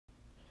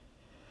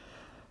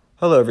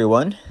Hello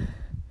everyone,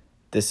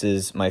 this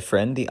is my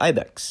friend the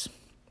ibex.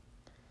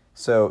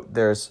 So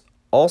there's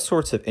all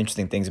sorts of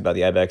interesting things about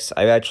the ibex.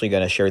 I'm actually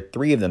going to share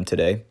 3 of them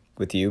today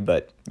with you,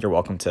 but you're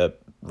welcome to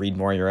read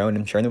more on your own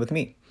and share them with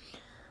me.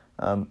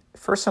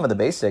 First, some of the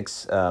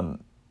basics.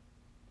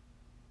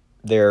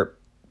 They're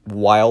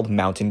wild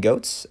mountain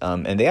goats,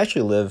 and they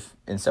actually live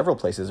in several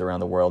places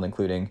around the world,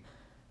 including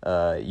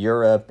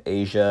Europe,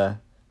 Asia,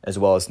 as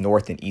well as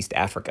North and East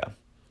Africa.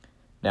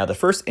 Now, the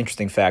first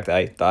interesting fact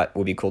I thought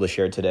would be cool to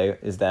share today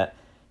is that,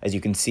 as you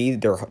can see,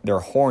 their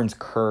horns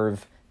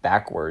curve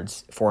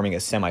backwards, forming a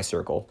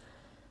semicircle.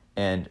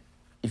 And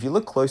if you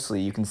look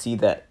closely, you can see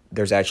that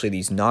there's actually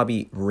these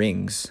knobby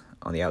rings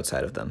on the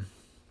outside of them.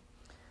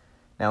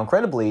 Now,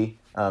 incredibly,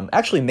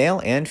 actually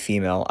male and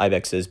female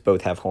ibexes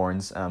both have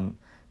horns,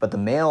 but the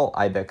male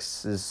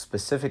ibexes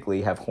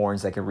specifically have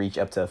horns that can reach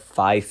up to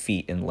 5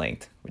 feet in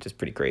length, which is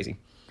pretty crazy.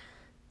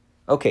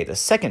 Okay, the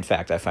second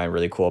fact I find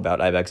really cool about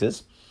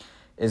ibexes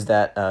is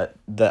that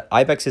the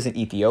ibexes in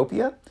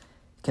Ethiopia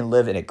can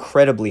live in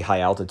incredibly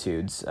high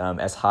altitudes,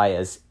 as high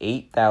as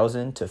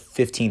 8,000 to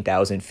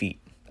 15,000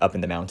 feet up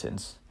in the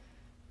mountains.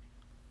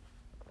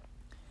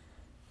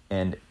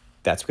 And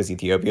that's because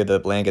Ethiopia, the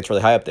land gets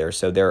really high up there,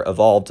 so they're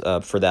evolved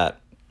for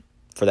that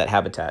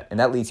habitat. And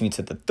that leads me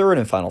to the third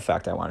and final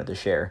fact I wanted to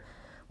share,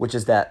 which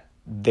is that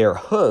their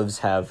hooves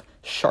have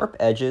sharp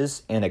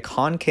edges and a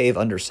concave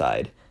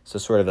underside, so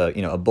sort of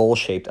a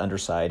bowl-shaped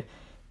underside.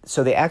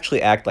 So they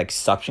actually act like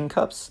suction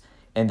cups,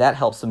 and that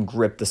helps them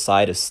grip the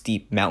side of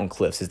steep mountain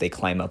cliffs as they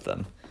climb up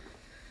them.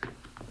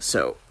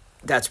 So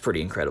that's pretty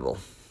incredible.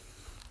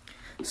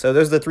 So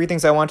those are the 3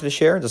 things I wanted to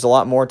share. There's a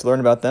lot more to learn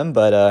about them,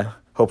 but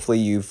hopefully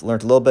you've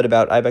learned a little bit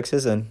about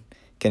ibexes and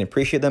can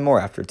appreciate them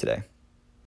more after today.